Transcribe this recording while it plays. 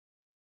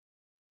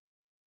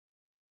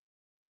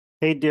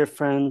Hey, dear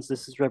friends,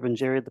 this is Reverend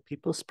Jerry, the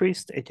People's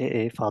Priest,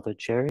 aka Father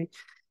Jerry,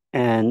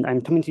 and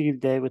I'm coming to you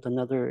today with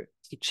another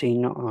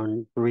teaching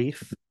on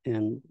grief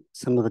and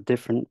some of the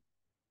different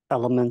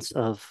elements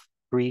of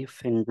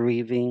grief and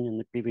grieving and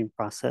the grieving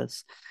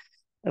process.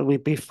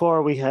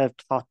 Before we have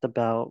talked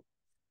about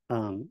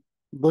um,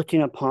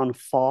 looking upon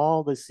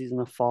fall, the season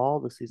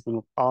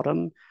of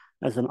autumn,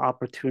 as an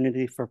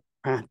opportunity for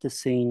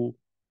practicing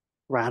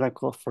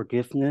radical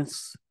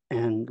forgiveness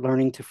and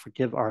learning to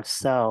forgive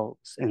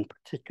ourselves in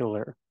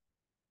particular.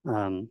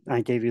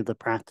 I gave you the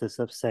practice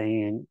of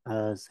saying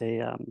as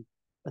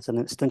an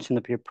extension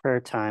of your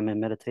prayer time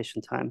and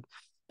meditation time,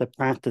 the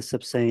practice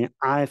of saying,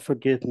 I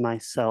forgive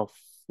myself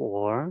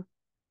for,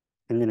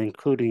 and then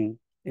including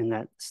in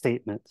that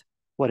statement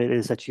what it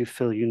is that you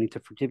feel you need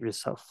to forgive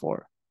yourself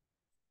for.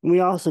 And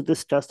we also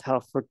discussed how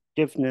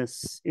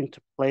forgiveness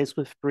interplays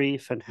with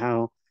grief and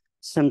how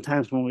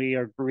sometimes when we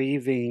are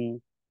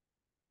grieving,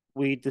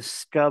 we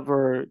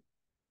discover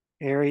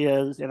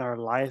areas in our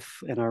life,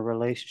 in our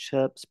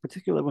relationships,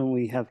 particularly when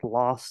we have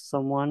lost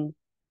someone,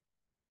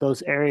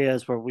 those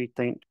areas where we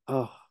think,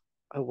 oh,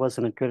 I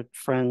wasn't a good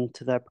friend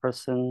to that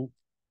person.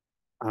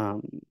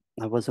 Um,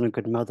 I wasn't a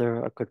good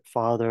mother, a good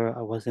father.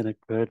 I wasn't a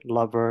good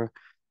lover.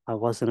 I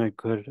wasn't a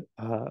good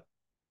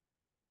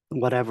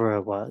whatever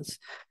it was.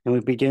 And we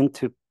begin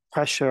to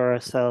pressure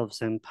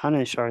ourselves and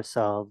punish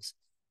ourselves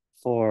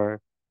for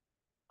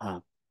uh,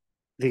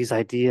 these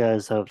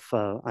ideas of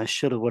I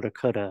shoulda, woulda,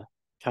 coulda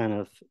kind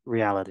of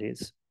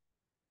realities.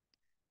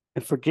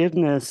 And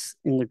forgiveness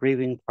in the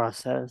grieving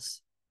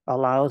process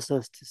allows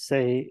us to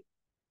say,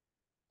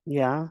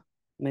 yeah,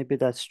 maybe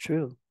that's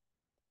true.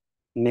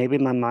 Maybe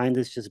my mind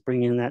is just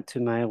bringing that to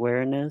my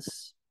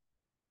awareness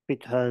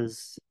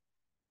because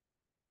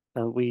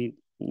we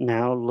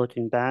now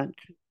looking back,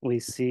 we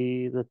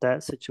see that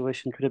that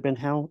situation could have been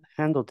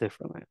handled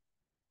differently.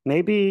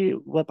 Maybe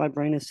what my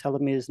brain is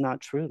telling me is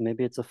not true.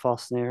 Maybe it's a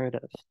false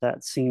narrative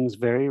that seems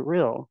very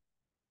real,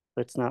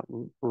 but it's not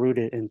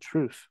rooted in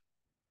truth.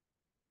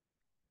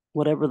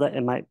 Whatever that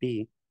it might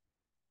be,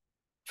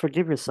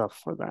 forgive yourself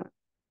for that.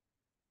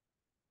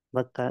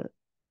 Let that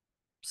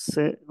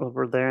sit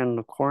over there in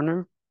the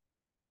corner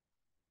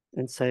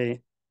and say,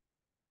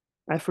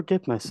 I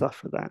forgive myself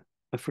for that.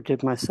 I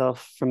forgive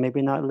myself for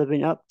maybe not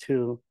living up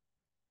to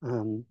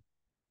um,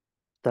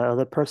 the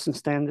other person's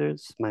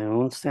standards, my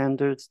own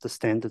standards, the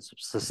standards of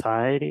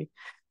society.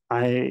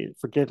 I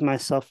forgive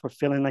myself for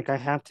feeling like I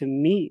have to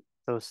meet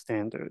those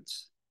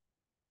standards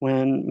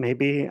when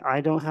maybe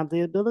I don't have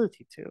the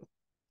ability to.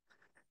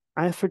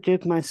 I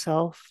forgive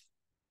myself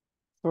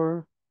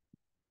for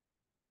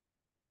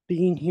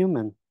being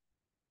human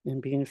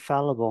and being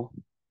fallible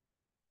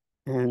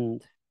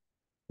and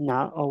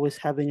not always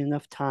having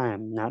enough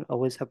time, not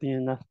always having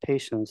enough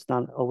patience,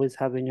 not always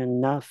having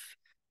enough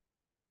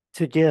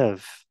to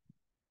give.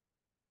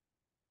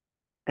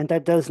 And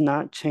that does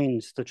not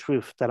change the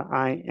truth that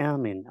I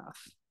am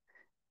enough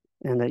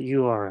and that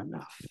you are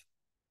enough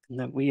and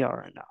that we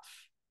are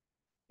enough.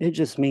 It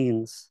just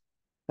means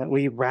that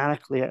we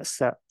radically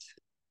accept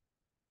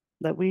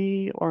that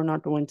we are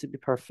not going to be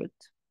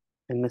perfect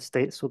and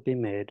mistakes will be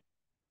made.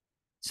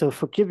 So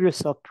forgive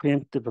yourself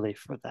preemptively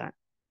for that.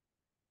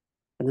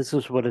 And this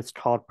is what it's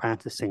called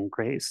practicing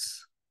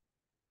grace.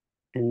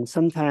 And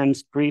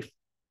sometimes grief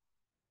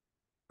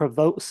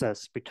provokes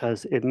us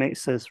because it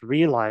makes us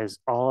realize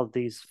all of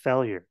these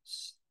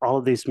failures, all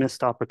of these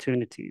missed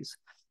opportunities,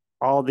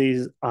 all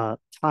these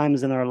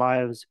times in our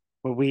lives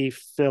where we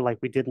feel like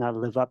we did not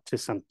live up to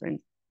something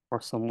or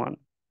someone.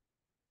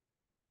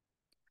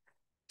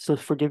 So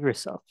forgive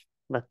yourself.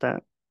 Let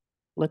that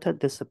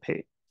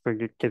dissipate.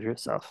 Forgive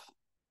yourself.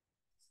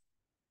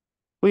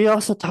 We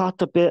also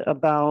talked a bit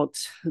about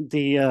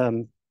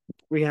the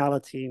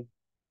reality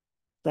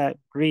that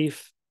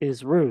grief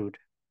is rude.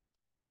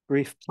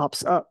 Grief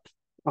pops up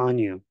on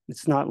you.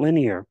 It's not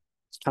linear.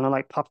 It's kind of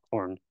like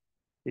popcorn.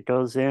 It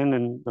goes in,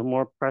 and the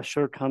more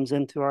pressure comes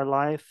into our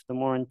life, the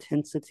more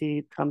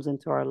intensity comes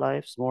into our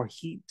lives, the more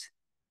heat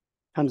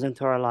comes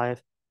into our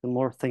life, the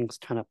more things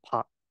kind of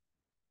pop,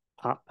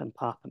 pop, and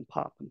pop, and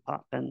pop, and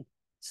pop. And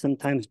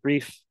sometimes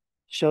grief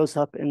shows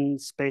up in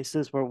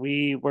spaces where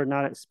we were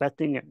not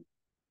expecting it.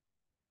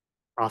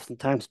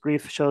 Oftentimes,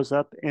 grief shows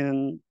up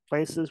in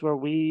places where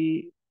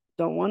we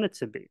don't want it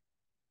to be.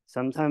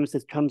 Sometimes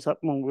it comes up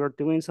when we're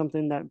doing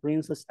something that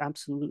brings us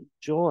absolute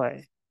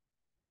joy.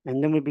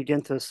 And then we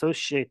begin to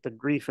associate the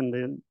grief and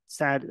the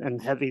sad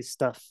and heavy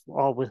stuff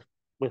all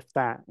with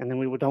that. And then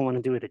we don't want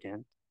to do it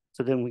again.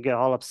 So then we get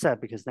all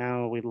upset because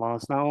now we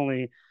lost not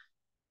only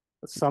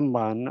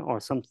someone or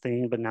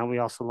something, but now we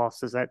also lost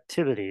this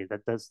activity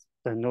that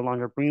no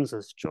longer brings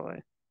us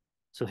joy.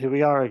 So here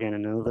we are again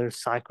in another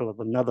cycle of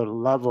another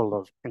level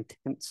of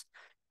intense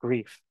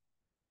grief.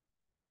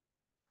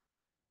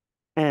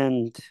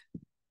 And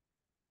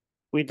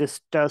we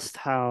discussed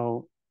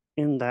how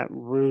in that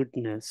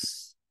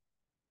rudeness,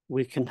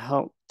 we can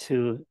help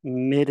to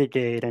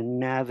mitigate and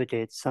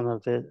navigate some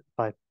of it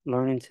by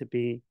learning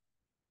to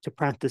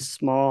practice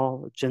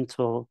small,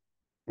 gentle,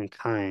 and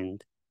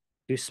kind.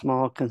 Do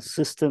small,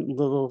 consistent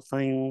little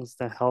things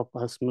that help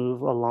us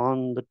move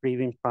along the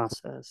grieving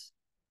process.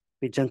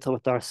 Be gentle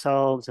with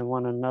ourselves and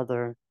one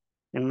another,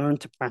 and learn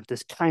to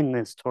practice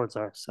kindness towards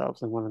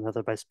ourselves and one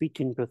another by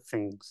speaking good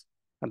things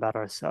about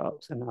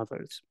ourselves and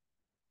others.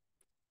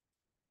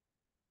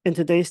 In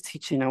today's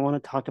teaching, I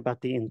want to talk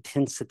about the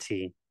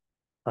intensity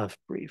of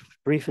grief.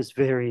 Grief is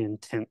very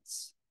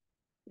intense,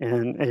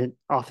 and it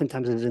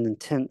oftentimes is an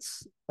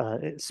intense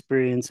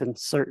experience in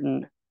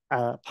certain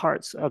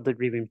parts of the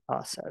grieving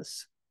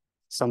process.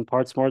 Some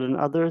parts more than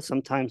others.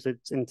 Sometimes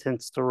it's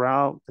intense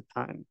throughout the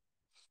time.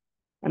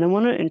 And I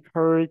want to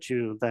encourage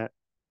you that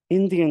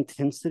in the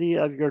intensity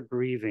of your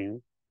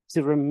grieving,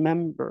 to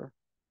remember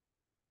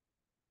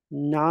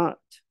not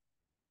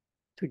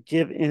to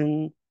give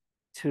in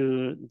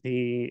to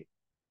the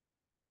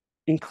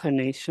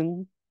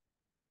inclination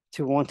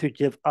to want to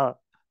give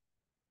up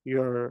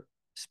your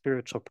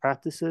spiritual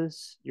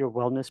practices, your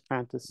wellness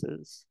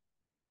practices,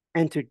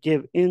 and to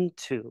give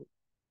into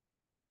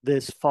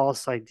this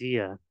false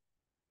idea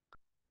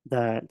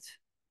that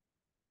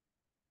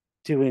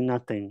doing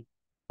nothing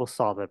will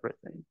solve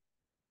everything.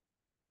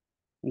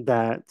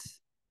 That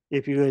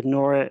if you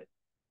ignore it,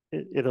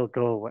 it'll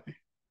go away.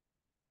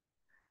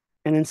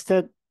 And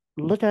instead,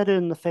 look at it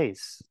in the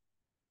face.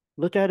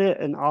 Look at it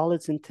in all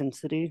its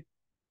intensity.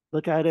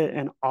 Look at it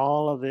in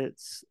all of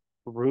its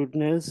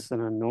rudeness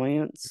and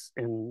annoyance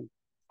and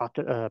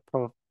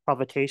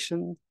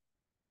provocation,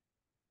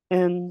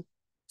 and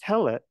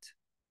tell it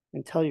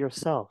and tell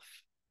yourself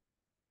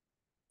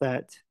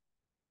that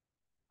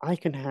I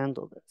can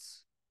handle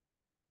this.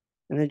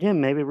 And again,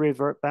 maybe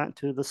revert back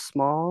to the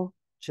small,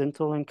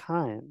 gentle, and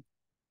kind.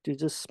 Do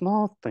just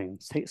small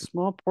things. Take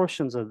small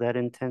portions of that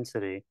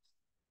intensity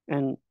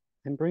and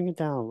bring it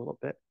down a little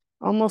bit.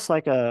 Almost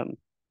um,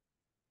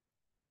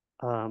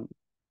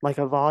 like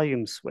a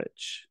volume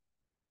switch,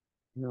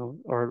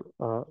 or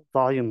a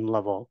volume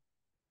level.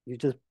 You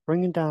just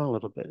bring it down a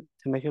little bit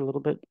to make it a little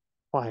bit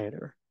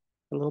quieter,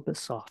 a little bit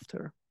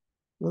softer,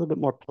 a little bit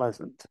more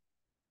pleasant.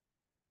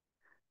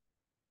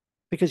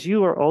 Because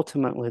you are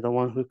ultimately the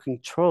one who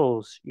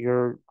controls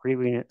your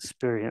grieving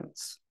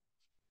experience.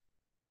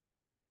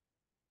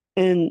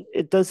 And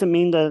it doesn't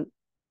mean that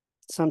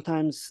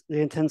sometimes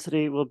the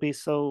intensity will be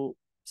so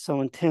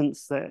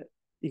intense that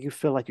you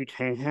feel like you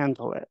can't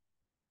handle it.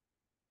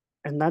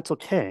 And that's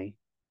okay.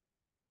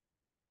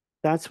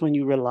 That's when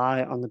you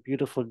rely on the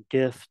beautiful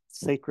gift,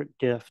 sacred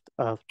gift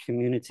of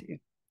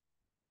community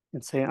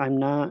and say, I'm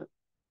not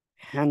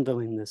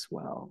handling this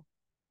well.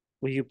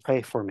 Will you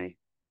pray for me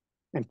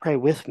and pray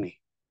with me?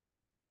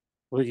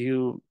 Will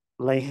you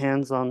lay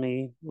hands on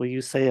me? Will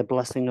you say a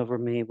blessing over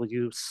me? Will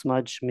you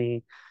smudge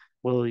me?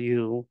 Will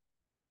you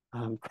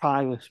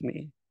cry with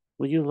me?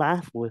 Will you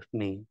laugh with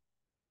me?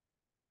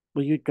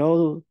 Will you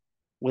go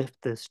with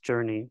this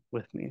journey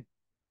with me?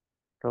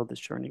 Go this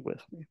journey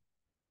with me.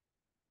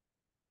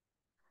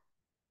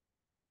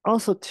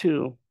 Also,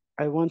 too,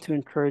 I want to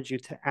encourage you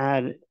to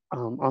add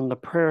on the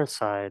prayer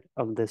side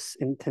of this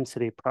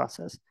intensity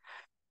process,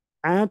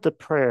 add the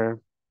prayer,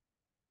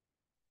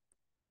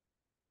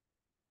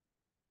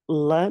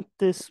 let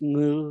this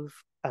move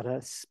at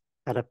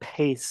a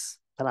pace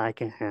that I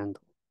can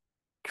handle.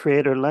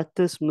 Creator, let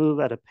this move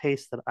at a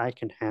pace that I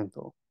can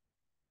handle.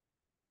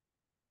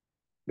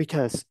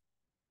 Because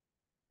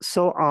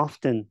so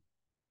often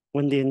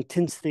when the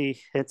intensity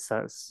hits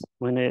us,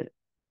 when it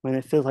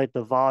feels like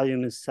the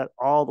volume is set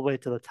all the way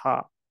to the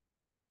top,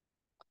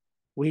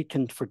 we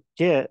can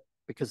forget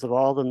because of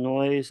all the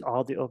noise,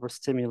 all the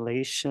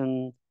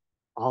overstimulation,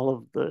 all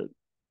of the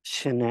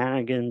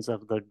shenanigans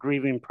of the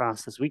grieving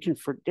process. We can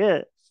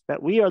forget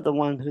that we are the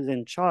one who's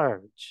in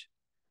charge.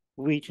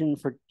 We can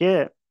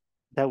forget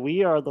that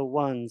we are the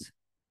ones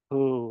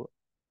who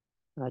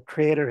the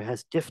Creator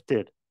has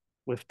gifted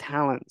with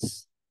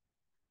talents,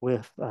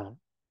 with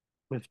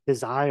with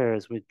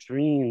desires, with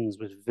dreams,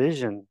 with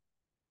vision.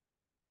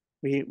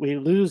 We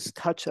lose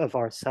touch of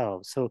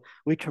ourselves. So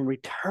we can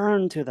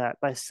return to that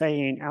by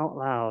saying out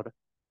loud,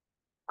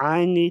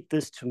 I need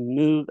this to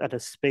move at a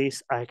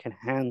space I can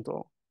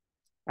handle.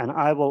 And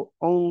I will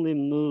only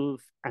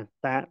move at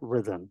that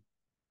rhythm,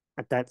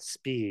 at that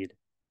speed.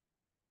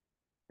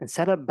 And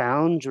set a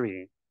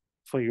boundary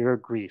for your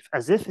grief,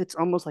 as if it's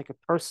almost like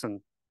a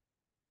person.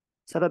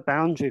 Set a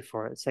boundary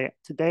for it. Say,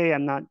 today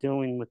I'm not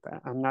dealing with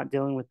that. I'm not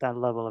dealing with that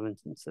level of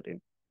intensity.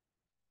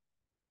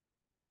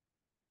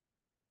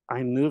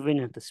 I'm moving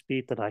at the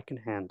speed that I can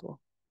handle.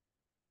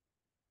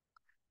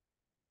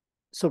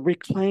 So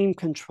reclaim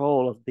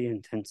control of the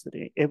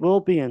intensity. It will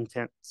be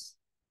intense.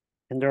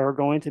 And there are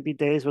going to be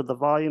days where the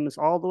volume is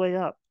all the way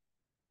up.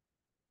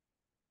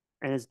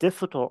 And it's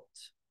difficult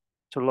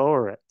to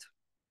lower it,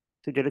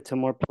 to get it to a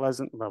more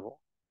pleasant level.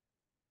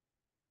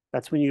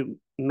 That's when you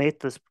make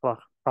this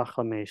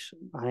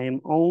proclamation. I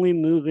am only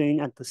moving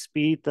at the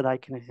speed that I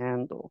can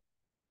handle.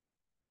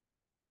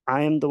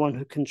 I am the one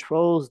who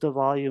controls the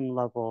volume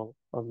level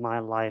of my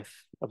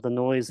life, of the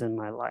noise in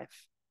my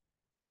life.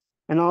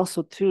 And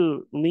also,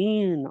 too,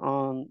 lean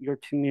on your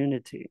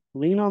community.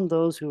 Lean on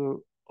those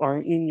who are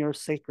in your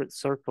sacred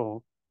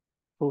circle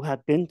who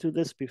have been through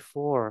this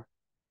before,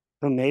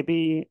 who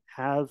maybe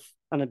have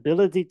an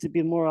ability to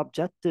be more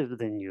objective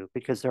than you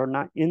because they're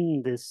not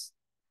in this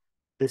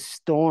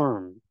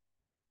storm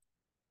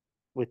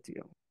with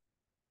you,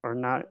 or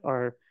not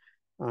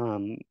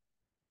um,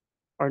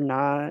 are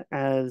not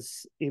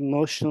as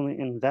emotionally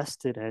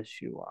invested as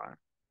you are,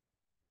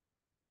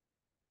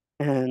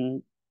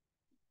 and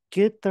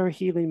get their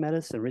healing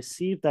medicine,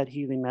 receive that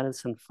healing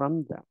medicine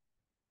from them.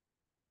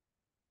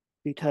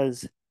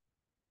 Because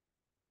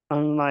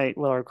unlike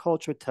what our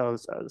culture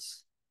tells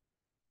us,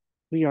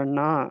 we are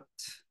not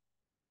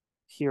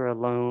here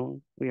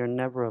alone. We are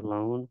never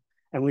alone.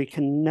 And we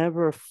can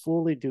never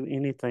fully do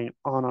anything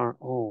on our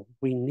own.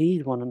 We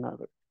need one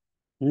another.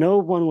 No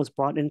one was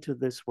brought into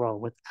this world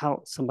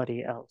without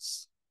somebody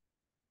else.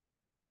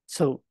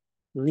 So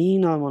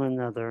lean on one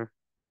another,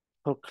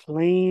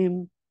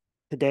 proclaim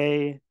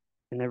today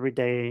and every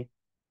day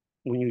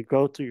when you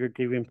go through your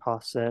grieving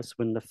process,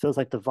 when it feels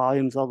like the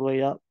volume's all the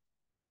way up,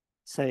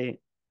 say,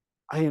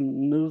 I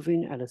am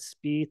moving at a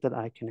speed that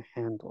I can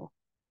handle.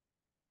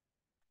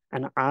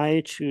 And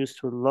I choose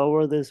to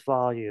lower this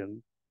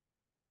volume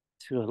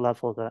to a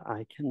level that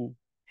I can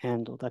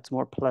handle, that's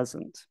more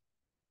pleasant.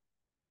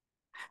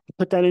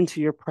 Put that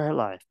into your prayer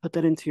life, put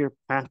that into your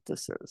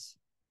practices.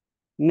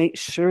 Make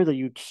sure that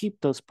you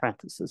keep those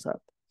practices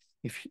up.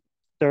 If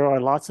there are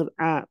lots of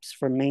apps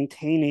for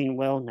maintaining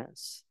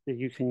wellness that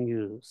you can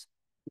use,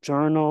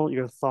 journal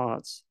your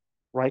thoughts,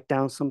 write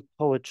down some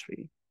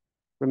poetry.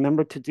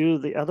 Remember to do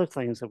the other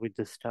things that we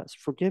discussed.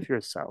 Forgive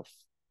yourself.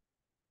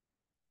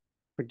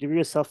 Forgive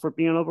yourself for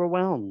being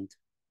overwhelmed.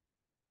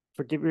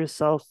 Forgive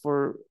yourself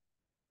for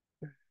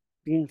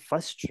being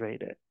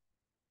frustrated.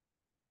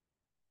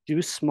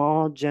 Do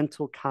small,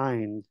 gentle,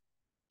 kind.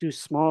 Do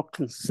small,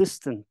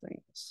 consistent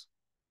things.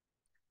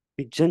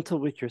 Be gentle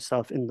with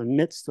yourself in the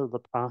midst of the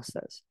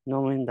process,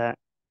 knowing that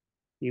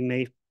you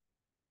may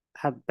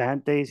have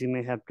bad days, you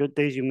may have good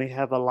days, you may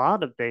have a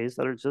lot of days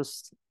that are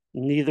just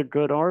neither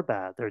good or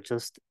bad. They're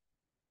just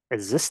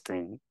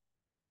existing.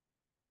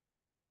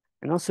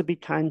 And also be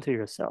kind to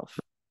yourself.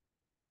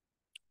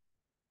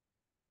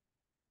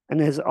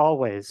 And as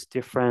always,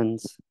 dear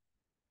friends,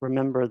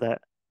 remember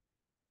that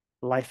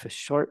life is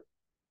short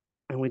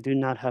and we do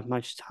not have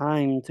much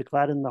time to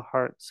gladden the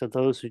hearts of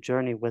those who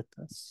journey with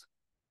us.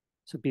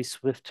 So be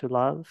swift to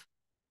love,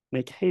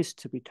 make haste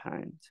to be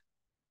kind.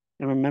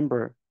 And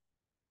remember,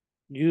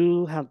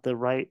 you have the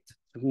right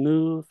to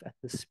move at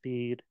the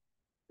speed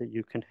that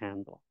you can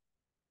handle.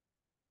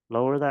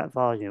 Lower that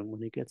volume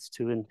when it gets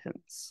too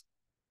intense.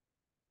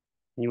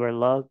 You are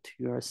loved,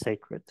 you are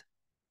sacred.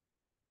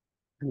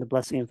 And the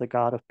blessing of the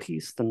God of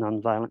peace, the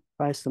nonviolent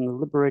Christ, and the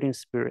liberating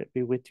Spirit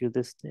be with you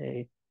this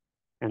day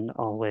and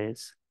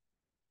always.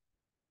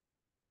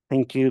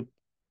 Thank you.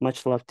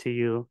 Much love to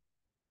you.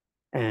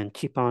 And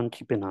keep on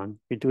keeping on.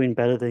 You're doing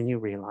better than you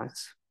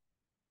realize.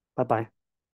 Bye bye.